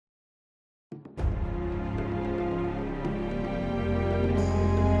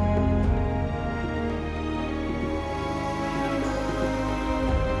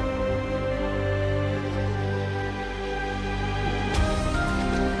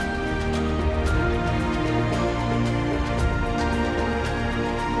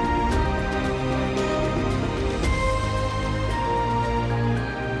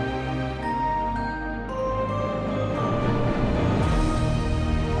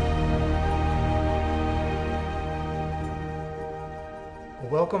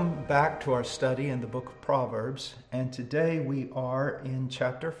Welcome back to our study in the book of Proverbs, and today we are in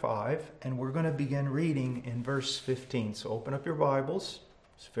chapter 5, and we're going to begin reading in verse 15. So open up your Bibles.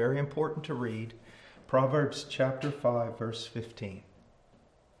 It's very important to read. Proverbs chapter 5, verse 15.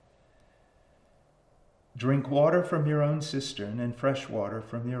 Drink water from your own cistern and fresh water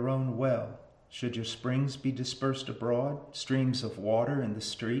from your own well. Should your springs be dispersed abroad, streams of water in the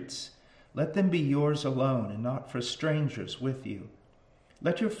streets, let them be yours alone and not for strangers with you.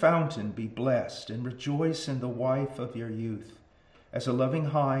 Let your fountain be blessed, and rejoice in the wife of your youth. As a loving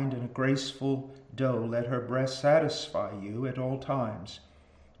hind and a graceful doe, let her breast satisfy you at all times.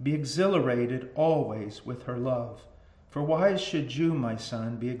 Be exhilarated always with her love. For why should you, my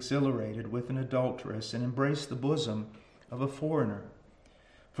son, be exhilarated with an adulteress and embrace the bosom of a foreigner?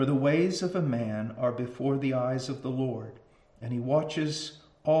 For the ways of a man are before the eyes of the Lord, and he watches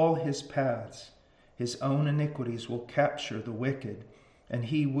all his paths. His own iniquities will capture the wicked, and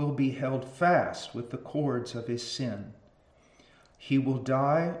he will be held fast with the cords of his sin. He will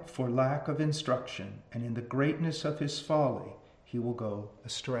die for lack of instruction, and in the greatness of his folly he will go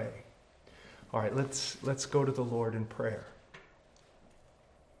astray. All right, let's go to the Lord in prayer.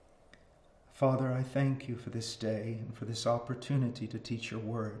 Father, I thank you for this day and for this opportunity to teach your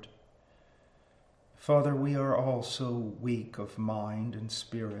word. Father, we are all so weak of mind and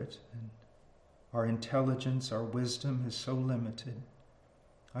spirit, and our intelligence, our wisdom is so limited.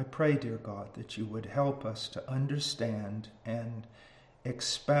 I pray, dear God, that you would help us to understand and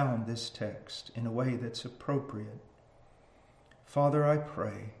expound this text in a way that's appropriate. Father, I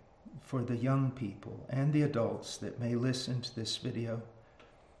pray for the young people and the adults that may listen to this video.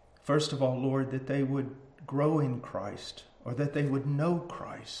 First of all, Lord, that they would grow in Christ, or that they would know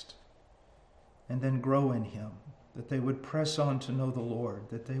Christ and then grow in him, that they would press on to know the Lord,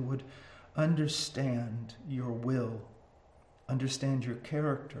 that they would understand your will, understand your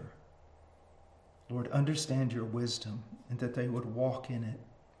character, Lord, understand your wisdom, and that they would walk in it.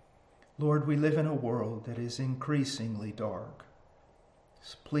 Lord, we live in a world that is increasingly dark.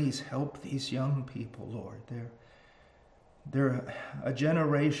 So please help these young people, Lord. They're a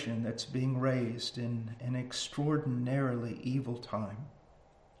generation that's being raised in an extraordinarily evil time.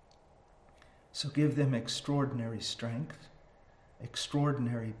 So give them extraordinary strength,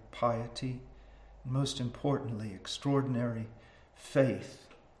 extraordinary piety, and most importantly, extraordinary faith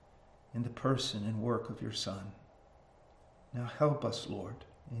in the person and work of your Son. Now help us, Lord,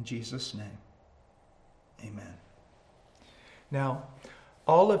 in Jesus' name. Amen. Now,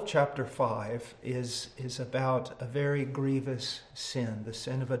 all of chapter 5 is about a very grievous sin, the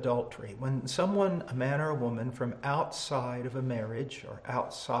sin of adultery. When someone, a man or a woman, from outside of a marriage or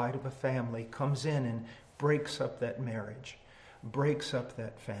outside of a family comes in and breaks up that marriage, breaks up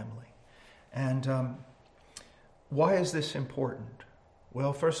that family. And why is this important?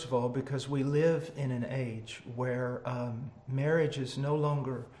 Well, first of all, because we live in an age where marriage is no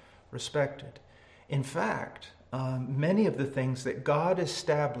longer respected. In fact, many of the things that God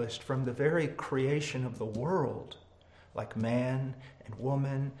established from the very creation of the world, like man and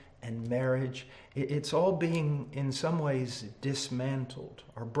woman and marriage, it's all being in some ways dismantled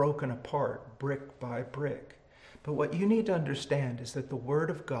or broken apart brick by brick. But what you need to understand is that the Word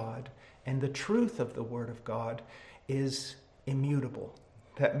of God and the truth of the Word of God is immutable.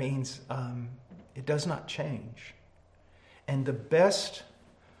 That means it does not change. And the best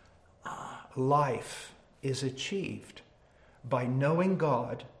life is achieved by knowing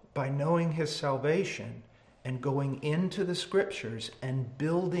God, by knowing his salvation, and going into the Scriptures and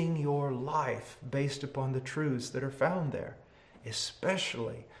building your life based upon the truths that are found there,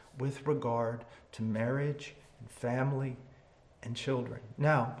 especially with regard to marriage and family and children.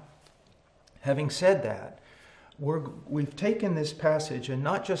 Now, having said that, we've taken this passage and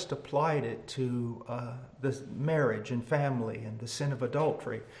not just applied it to the marriage and family and the sin of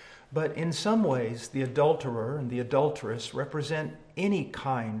adultery, but in some ways the adulterer and the adulteress represent any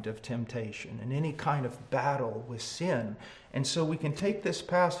kind of temptation and any kind of battle with sin. And so we can take this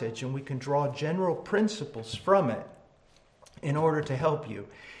passage and we can draw general principles from it in order to help you,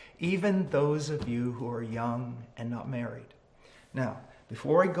 even those of you who are young and not married. Now,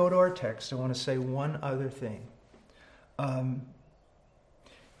 before I go to our text, I want to say one other thing.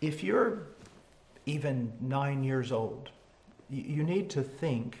 If you're even 9 years old, you need to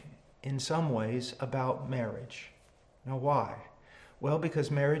think in some ways about marriage. Now, why? Well,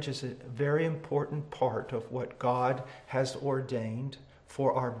 because marriage is a very important part of what God has ordained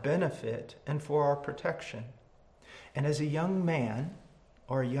for our benefit and for our protection. And as a young man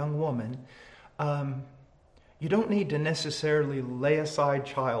or a young woman, you don't need to necessarily lay aside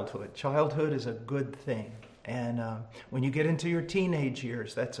childhood. Childhood is a good thing. And when you get into your teenage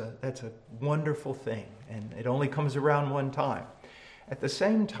years, that's a wonderful thing. And it only comes around one time. At the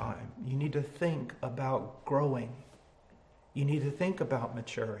same time, you need to think about growing. You need to think about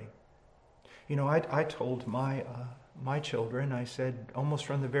maturing. You know, I told my children, I said almost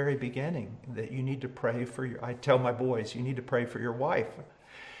from the very beginning that you need to pray for I tell my boys, you need to pray for your wife.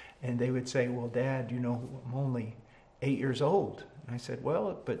 And they would say, well, Dad, you know, I'm only 8 years old. And I said,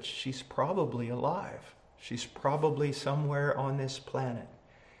 well, but she's probably alive. She's probably somewhere on this planet.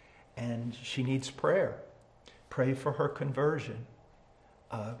 And she needs prayer. Pray for her conversion.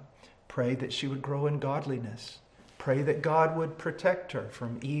 Pray that she would grow in godliness. Pray that God would protect her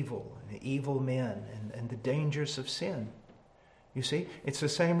from evil and evil men and the dangers of sin. You see, it's the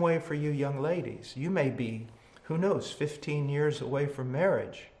same way for you young ladies. You may be, who knows, 15 years away from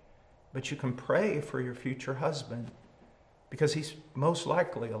marriage, but you can pray for your future husband because he's most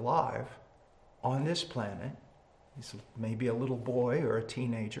likely alive on this planet. He's maybe a little boy or a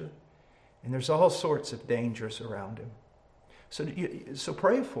teenager, and there's all sorts of dangers around him. So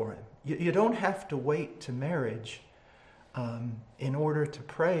pray for him. You don't have to wait to marriage in order to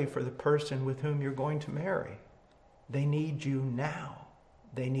pray for the person with whom you're going to marry. They need you now.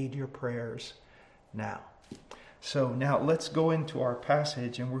 They need your prayers now. So now let's go into our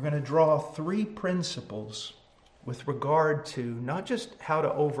passage, and we're going to draw 3 principles with regard to not just how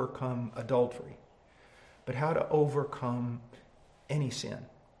to overcome adultery, but how to overcome any sin.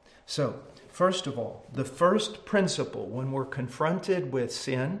 So, first of all, the first principle when we're confronted with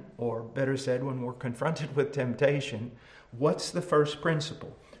sin, or better said, when we're confronted with temptation, what's the first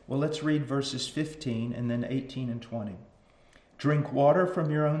principle? Well, let's read verses 15 and then 18 and 20. Drink water from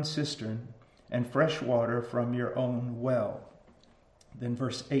your own cistern and fresh water from your own well. Then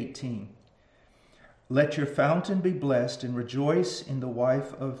verse 18. Let your fountain be blessed and rejoice in the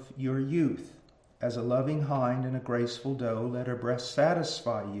wife of your youth. As a loving hind and a graceful doe, let her breast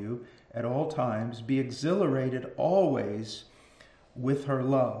satisfy you at all times. Be exhilarated always with her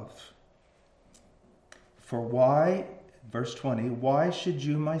love. For why, verse 20, why should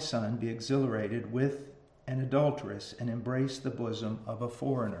you, my son, be exhilarated with an adulteress and embrace the bosom of a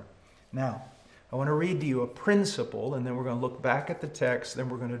foreigner? Now, I want to read to you a principle, and then we're going to look back at the text, then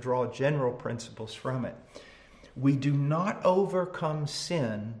we're going to draw general principles from it. We do not overcome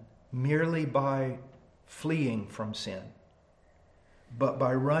sin merely by fleeing from sin, but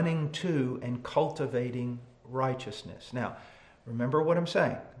by running to and cultivating righteousness. Now, remember what I'm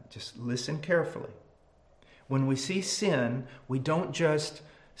saying. Just listen carefully. When we see sin, we don't just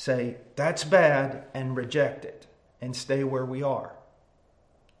say, that's bad, and reject it and stay where we are.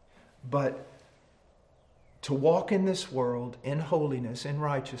 But to walk in this world in holiness, in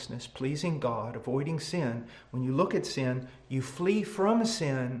righteousness, pleasing God, avoiding sin, when you look at sin, you flee from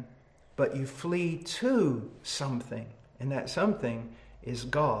sin, but you flee to something. And that something is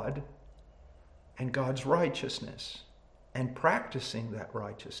God and God's righteousness and practicing that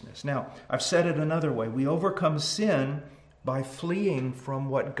righteousness. Now, I've said it another way. We overcome sin by fleeing from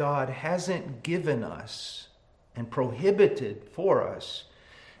what God hasn't given us and prohibited for us,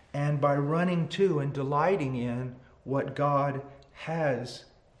 and by running to and delighting in what God has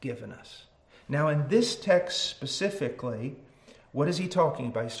given us. Now, in this text specifically, what is he talking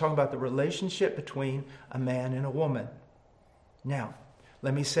about? He's talking about the relationship between a man and a woman. Now,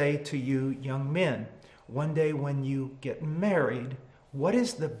 let me say to you young men, one day when you get married, what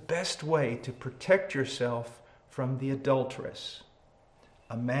is the best way to protect yourself from the adulteress?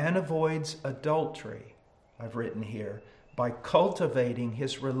 A man avoids adultery, I've written here, by cultivating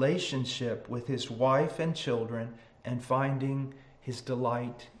his relationship with his wife and children and finding his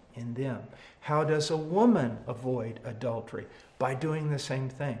delight in them. How does a woman avoid adultery? By doing the same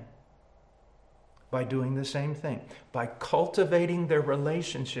thing. By doing the same thing. By cultivating their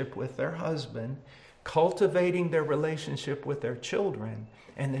relationship with their husband, cultivating their relationship with their children,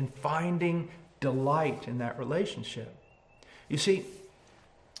 and then finding delight in that relationship. You see,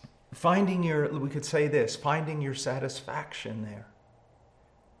 we could say this, finding your satisfaction there.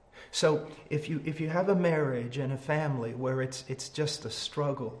 So if you have a marriage and a family where it's just a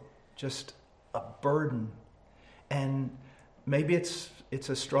struggle, just a burden, and maybe it's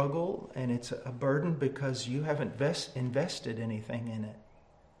a struggle and it's a burden because you haven't invested anything in it.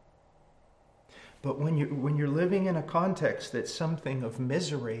 But when you're living in a context that's something of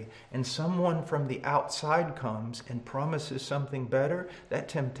misery and someone from the outside comes and promises something better, that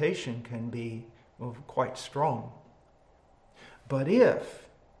temptation can be quite strong. But if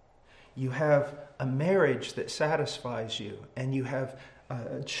you have a marriage that satisfies you and you have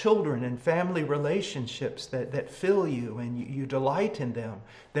children and family relationships that fill you and you delight in them,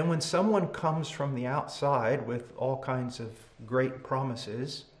 then when someone comes from the outside with all kinds of great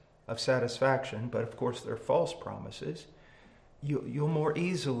promises of satisfaction, but of course they're false promises, you'll more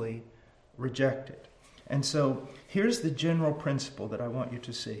easily reject it. And so here's the general principle that I want you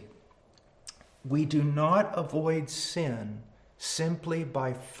to see. We do not avoid sin simply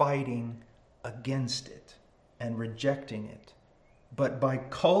by fighting against it and rejecting it, but by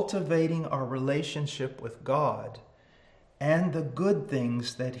cultivating our relationship with God and the good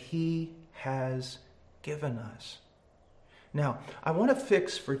things that He has given us. Now, I want to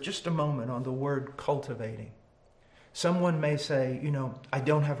fix for just a moment on the word cultivating. Someone may say, I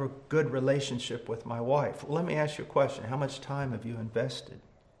don't have a good relationship with my wife. Well, let me ask you a question. How much time have you invested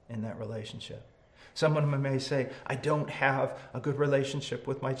in that relationship? Someone may say, I don't have a good relationship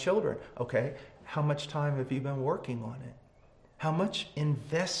with my children. Okay, how much time have you been working on it? How much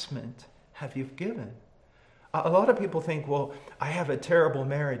investment have you given? A lot of people think, well, I have a terrible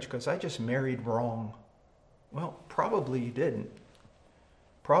marriage because I just married wrong. Well, probably you didn't.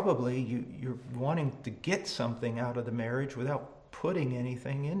 Probably you're wanting to get something out of the marriage without putting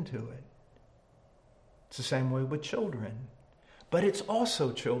anything into it. It's the same way with children. But it's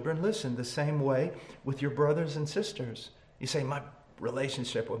also, children, listen, the same way with your brothers and sisters. You say, my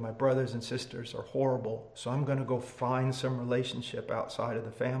relationship with my brothers and sisters are horrible, so I'm going to go find some relationship outside of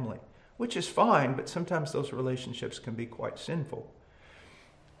the family, which is fine, but sometimes those relationships can be quite sinful.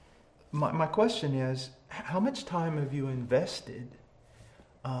 My question is, how much time have you invested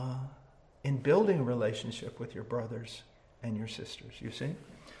in building a relationship with your brothers and your sisters? You see?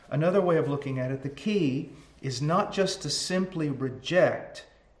 Another way of looking at it, the key is not just to simply reject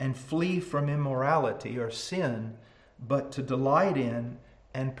and flee from immorality or sin, but to delight in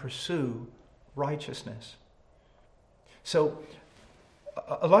and pursue righteousness. So,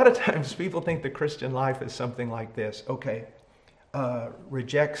 a lot of times people think the Christian life is something like this. Okay,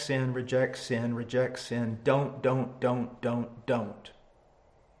 reject sin, reject sin, reject sin, don't.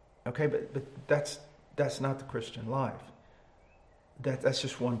 Okay, but that's not the Christian life. That's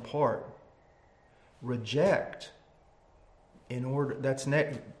just one part. Reject in order,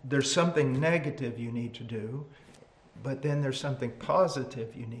 there's something negative you need to do, but then there's something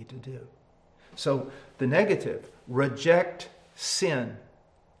positive you need to do. So the negative, reject sin.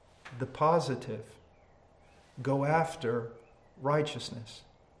 The positive, go after righteousness,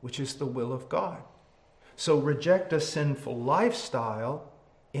 which is the will of God. So reject a sinful lifestyle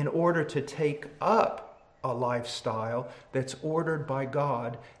in order to take up a lifestyle that's ordered by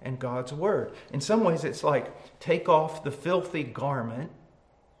God and God's Word. In some ways, it's like take off the filthy garment,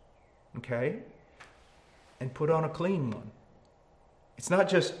 okay, and put on a clean one. It's not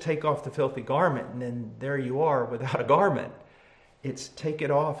just take off the filthy garment and then there you are without a garment. It's take it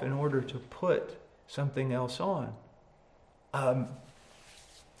off in order to put something else on.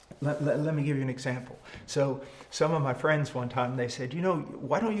 Let me give you an example. So some of my friends one time, they said,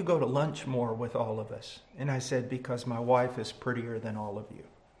 why don't you go to lunch more with all of us? And I said, because my wife is prettier than all of you.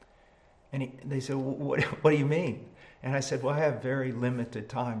 And they said, well, what do you mean? And I said, well, I have very limited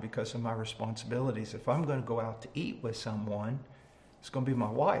time because of my responsibilities. If I'm going to go out to eat with someone, it's going to be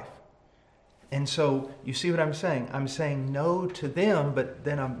my wife. And so you see what I'm saying? I'm saying no to them, but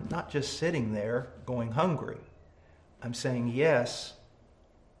then I'm not just sitting there going hungry. I'm saying yes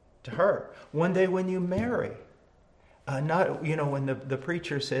to her. One day when you marry, when the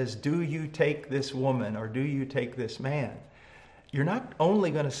preacher says, do you take this woman or do you take this man? You're not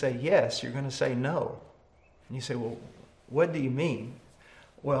only going to say yes, you're going to say no. And you say, well, what do you mean?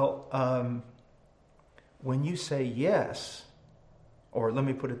 Well, when you say yes, or let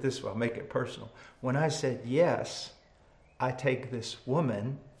me put it this way, I'll make it personal. When I said yes, I take this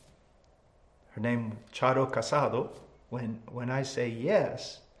woman, her name Charo Casado, when I say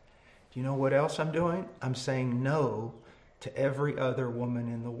yes, do you know what else I'm doing? I'm saying no to every other woman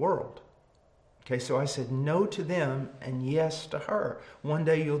in the world. Okay, so I said no to them and yes to her. One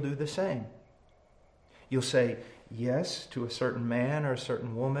day you'll do the same. You'll say yes to a certain man or a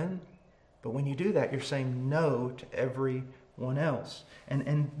certain woman, but when you do that, you're saying no to everyone else.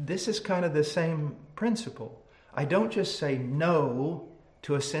 And this is kind of the same principle. I don't just say no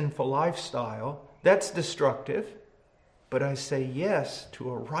to a sinful lifestyle. That's destructive. But I say yes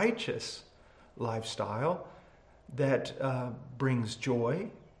to a righteous lifestyle that brings joy,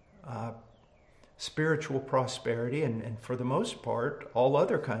 spiritual prosperity, and for the most part, all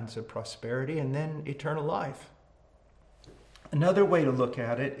other kinds of prosperity, and then eternal life. Another way to look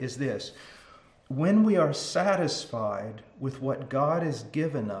at it is this. When we are satisfied with what God has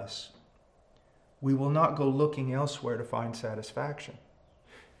given us, we will not go looking elsewhere to find satisfaction.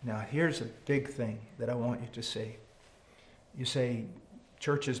 Now, here's a big thing that I want you to see. You say,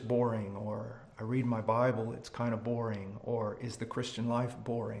 church is boring, or I read my Bible, it's kind of boring, or is the Christian life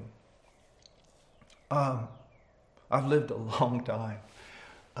boring? I've lived a long time.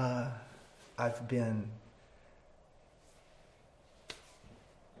 I've been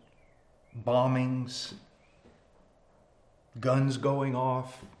bombings, guns going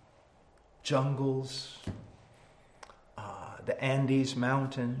off, jungles, the Andes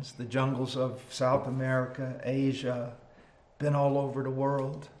Mountains, the jungles of South America, Asia, been all over the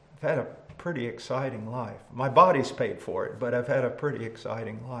world. I've had a pretty exciting life. My body's paid for it, but I've had a pretty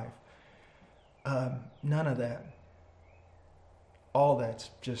exciting life. None of that. All that's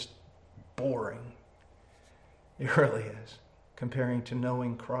just boring. It really is, comparing to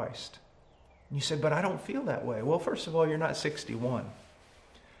knowing Christ. And you say, but I don't feel that way. Well, first of all, you're not 61.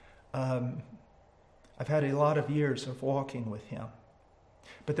 I've had a lot of years of walking with Him.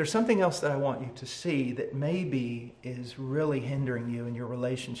 But there's something else that I want you to see that maybe is really hindering you in your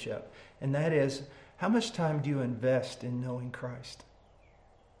relationship. And that is, how much time do you invest in knowing Christ?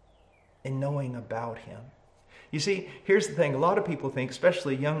 In knowing about Him? You see, here's the thing. A lot of people think,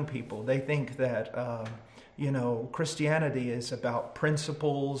 especially young people, they think that, Christianity is about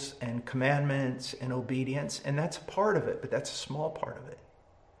principles and commandments and obedience. And that's a part of it, but that's a small part of it.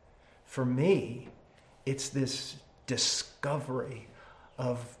 For me, it's this discovery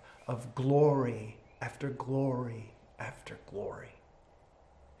of glory after glory after glory.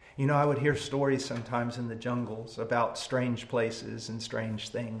 You know, I would hear stories sometimes in the jungles about strange places and strange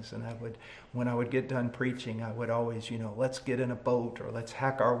things. And when I would get done preaching, I would always, let's get in a boat or let's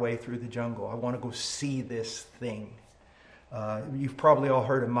hack our way through the jungle. I want to go see this thing. You've probably all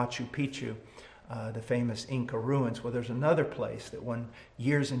heard of Machu Picchu, the famous Inca ruins. Well, there's another place that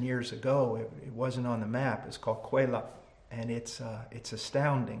years and years ago, it wasn't on the map. It's called Cuela. And it's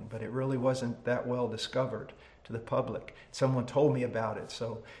astounding, but it really wasn't that well discovered to the public. Someone told me about it,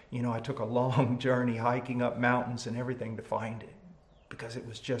 so I took a long journey hiking up mountains and everything to find it because it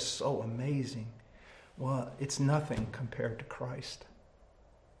was just so amazing. Well, it's nothing compared to Christ.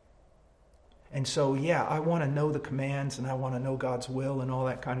 And so, I want to know the commands and I want to know God's will and all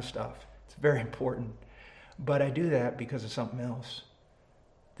that kind of stuff. It's very important. But I do that because of something else.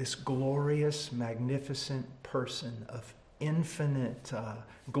 This glorious, magnificent person of infinite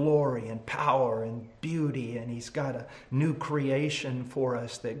glory and power and beauty, and He's got a new creation for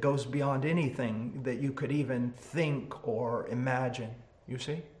us that goes beyond anything that you could even think or imagine, you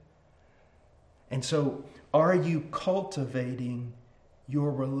see? And so, are you cultivating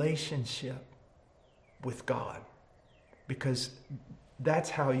your relationship with God? Because that's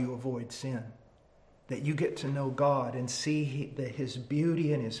how you avoid sin. That you get to know God and see that His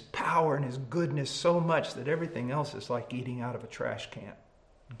beauty and His power and His goodness so much that everything else is like eating out of a trash can.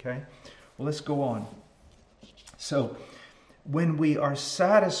 Okay? Well, let's go on. So, when we are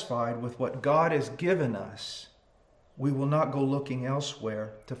satisfied with what God has given us, we will not go looking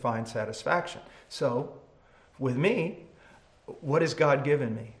elsewhere to find satisfaction. So, with me, what has God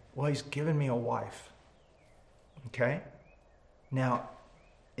given me? Well, He's given me a wife. Okay? Now,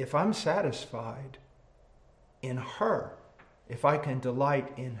 if I'm satisfied in her, if I can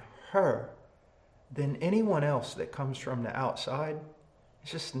delight in her, then anyone else that comes from the outside is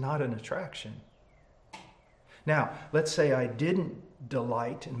just not an attraction. Now, let's say I didn't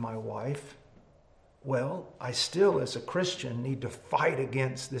delight in my wife. Well, I still, as a Christian, need to fight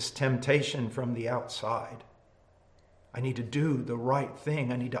against this temptation from the outside. I need to do the right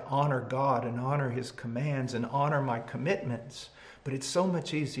thing. I need to honor God and honor His commands and honor my commitments. But it's so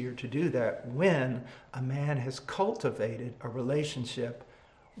much easier to do that when a man has cultivated a relationship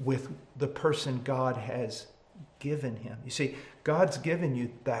with the person God has given him. You see, God's given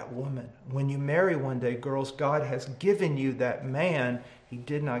you that woman. When you marry one day, girls, God has given you that man. He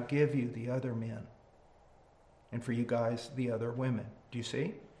did not give you the other men. And for you guys, the other women. Do you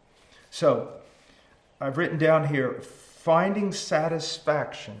see? So, I've written down here, finding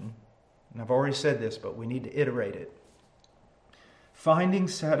satisfaction, and I've already said this, but we need to iterate it. Finding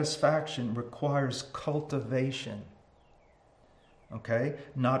satisfaction requires cultivation. Okay?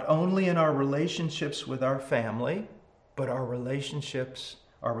 Not only in our relationships with our family, but our relationship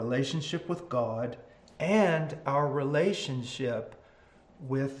with God, and our relationship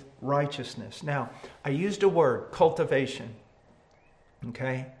with righteousness. Now, I used a word, cultivation.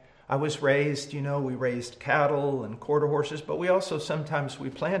 Okay? I was raised, we raised cattle and quarter horses, but we also sometimes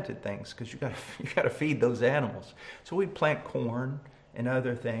planted things because you got to feed those animals. So we'd plant corn and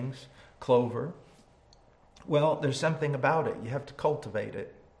other things, clover. Well, there's something about it. You have to cultivate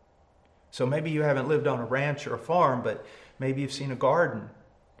it. So maybe you haven't lived on a ranch or a farm, but maybe you've seen a garden.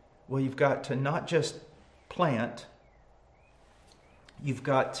 Well, you've got to not just plant, you've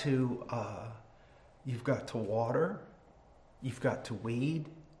got to water, you've got to weed,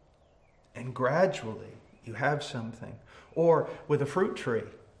 and gradually you have something. Or with a fruit tree,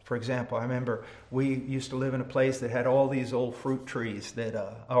 for example, I remember we used to live in a place that had all these old fruit trees that,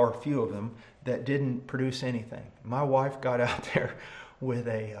 or a few of them, that didn't produce anything. My wife got out there with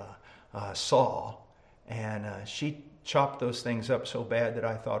a saw, and she chopped those things up so bad that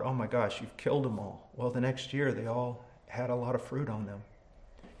I thought, oh my gosh, you've killed them all. Well, the next year they all had a lot of fruit on them.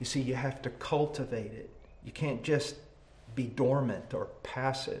 You see, you have to cultivate it. You can't just be dormant or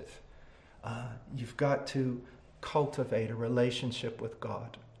passive. You've got to cultivate a relationship with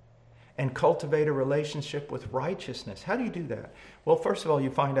God and cultivate a relationship with righteousness. How do you do that? Well, first of all, you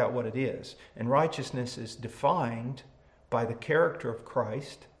find out what it is. And righteousness is defined by the character of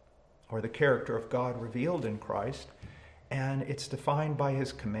Christ, or the character of God revealed in Christ. And it's defined by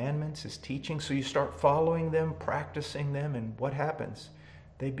His commandments, His teaching. So you start following them, practicing them, and what happens?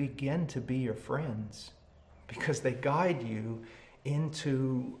 They begin to be your friends because they guide you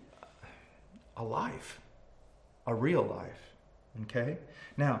into a life, a real life. Okay?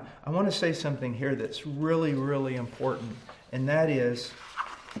 Now, I want to say something here that's really, really important, and that is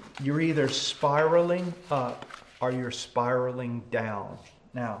you're either spiraling up or you're spiraling down.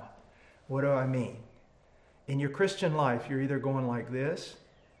 Now, what do I mean? In your Christian life, you're either going like this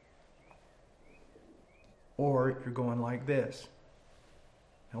or you're going like this.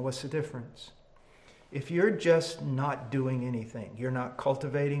 Now, what's the difference? If you're just not doing anything, you're not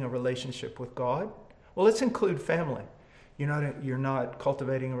cultivating a relationship with God. Well, let's include family. You're not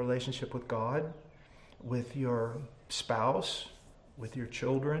cultivating a relationship with God, with your spouse, with your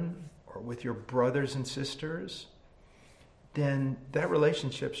children, or with your brothers and sisters, then that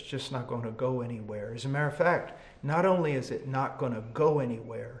relationship's just not going to go anywhere. As a matter of fact, not only is it not going to go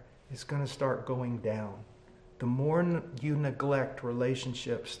anywhere, it's going to start going down. The more you neglect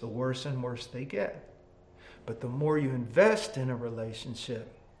relationships, the worse and worse they get. But the more you invest in a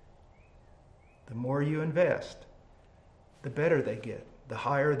relationship, the more you invest, the better they get, the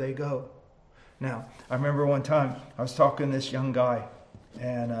higher they go. Now, I remember one time I was talking to this young guy,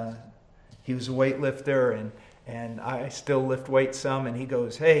 and he was a weightlifter, and I still lift weights some, and he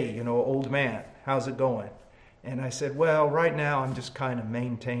goes, hey, old man, how's it going? And I said, well, right now I'm just kind of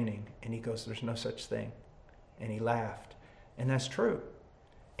maintaining. And he goes, there's no such thing. And he laughed. And that's true.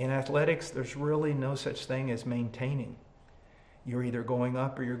 In athletics, there's really no such thing as maintaining. You're either going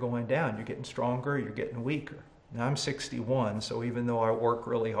up or you're going down. You're getting stronger or you're getting weaker. Now, I'm 61, so even though I work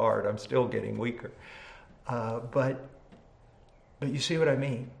really hard, I'm still getting weaker. But you see what I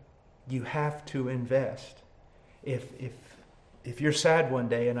mean? You have to invest. If you're sad one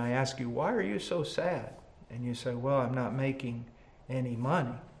day and I ask you, why are you so sad? And you say, well, I'm not making any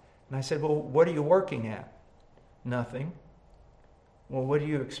money. And I said, well, what are you working at? Nothing. Well, what do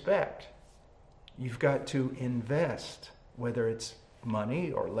you expect? You've got to invest, whether it's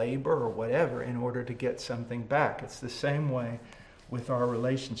money or labor or whatever, in order to get something back. It's the same way with our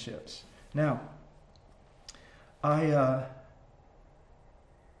relationships. Now, I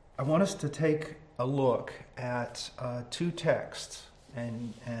want us to take a look at two texts,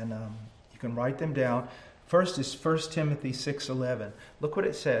 and you can write them down. First is 1 Timothy 6:11. Look what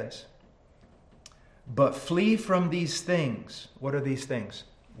it says. But flee from these things. What are these things?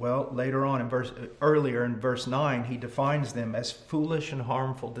 Well, later on earlier in verse 9, he defines them as foolish and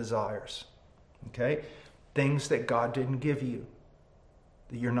harmful desires. Okay? Things that God didn't give you,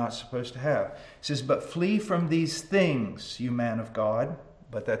 that you're not supposed to have. He says, but flee from these things, you man of God.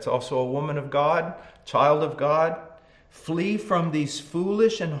 But that's also a woman of God, child of God. Flee from these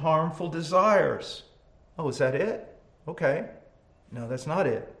foolish and harmful desires. Oh, is that it? Okay. No, that's not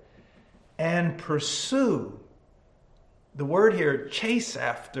it. And pursue. The word here, chase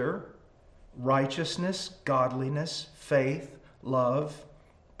after righteousness, godliness, faith, love,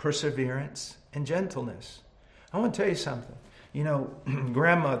 perseverance, and gentleness. I want to tell you something.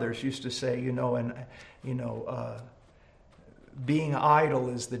 Grandmothers used to say, being idle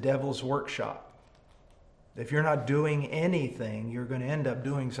is the devil's workshop. If you're not doing anything, you're going to end up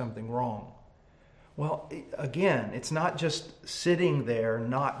doing something wrong. Well, again, it's not just sitting there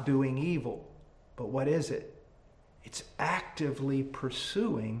not doing evil. But what is it? It's actively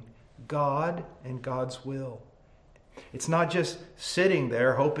pursuing God and God's will. It's not just sitting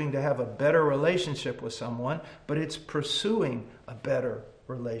there hoping to have a better relationship with someone, but it's pursuing a better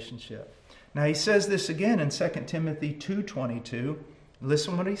relationship. Now he says this again in 2 Timothy 2:22.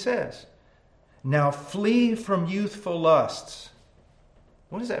 Listen what he says. Now flee from youthful lusts.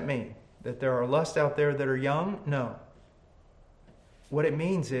 What does that mean? That there are lusts out there that are young? No. what it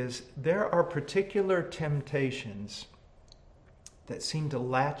means is there are particular temptations that seem to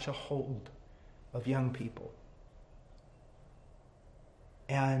latch a hold of young people.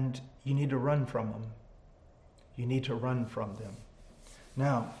 And you need to run from them. You need to run from them.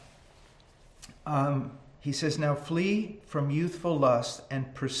 Now, he says, now flee from youthful lust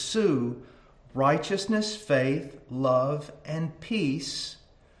and pursue righteousness, faith, love, and peace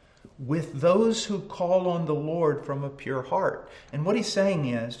with those who call on the Lord from a pure heart. And what he's saying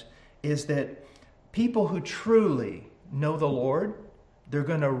is that people who truly know the Lord, they're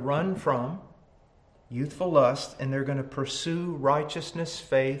going to run from youthful lust and they're going to pursue righteousness,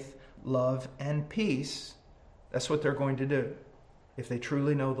 faith, love, and peace. That's what they're going to do if they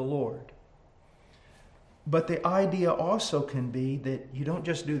truly know the Lord. But the idea also can be that you don't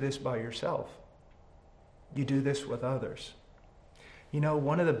just do this by yourself. You do this with others. You know,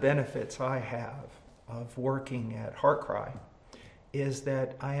 one of the benefits I have of working at HeartCry is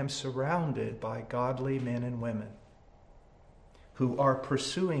that I am surrounded by godly men and women who are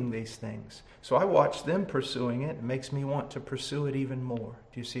pursuing these things. So I watch them pursuing it. It makes me want to pursue it even more.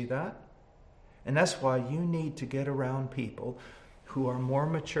 Do you see that? And that's why you need to get around people who are more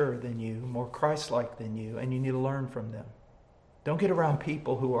mature than you, more Christ-like than you, and you need to learn from them. Don't get around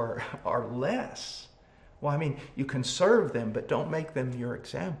people who are less. Well, I mean, you can serve them, but don't make them your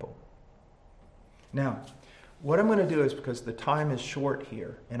example. Now, what I'm going to do is, because the time is short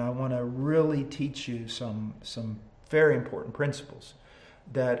here, and I want to really teach you some very important principles,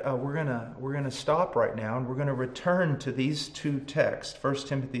 that we're going to stop right now, and we're going to return to these two texts, 1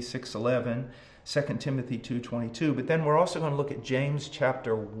 Timothy 6:11, 2 Timothy 2:22, but then we're also going to look at James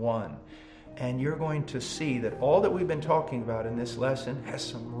chapter 1. And you're going to see that all that we've been talking about in this lesson has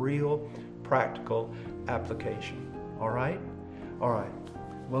some real practical application. All right? All right.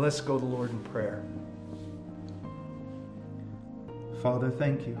 Well, let's go to the Lord in prayer. Father,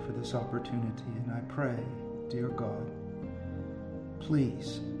 thank you for this opportunity, and I pray, dear God,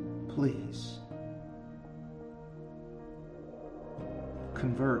 please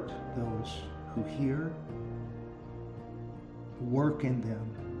convert those who hear, work in them,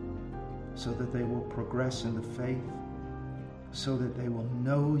 so that they will progress in the faith, so that they will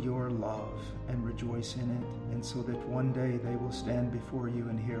know your love and rejoice in it, and so that one day they will stand before you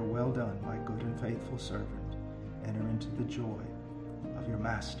and hear, well done, my good and faithful servant. Enter into the joy of your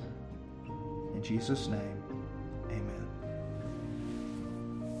master. In Jesus' name,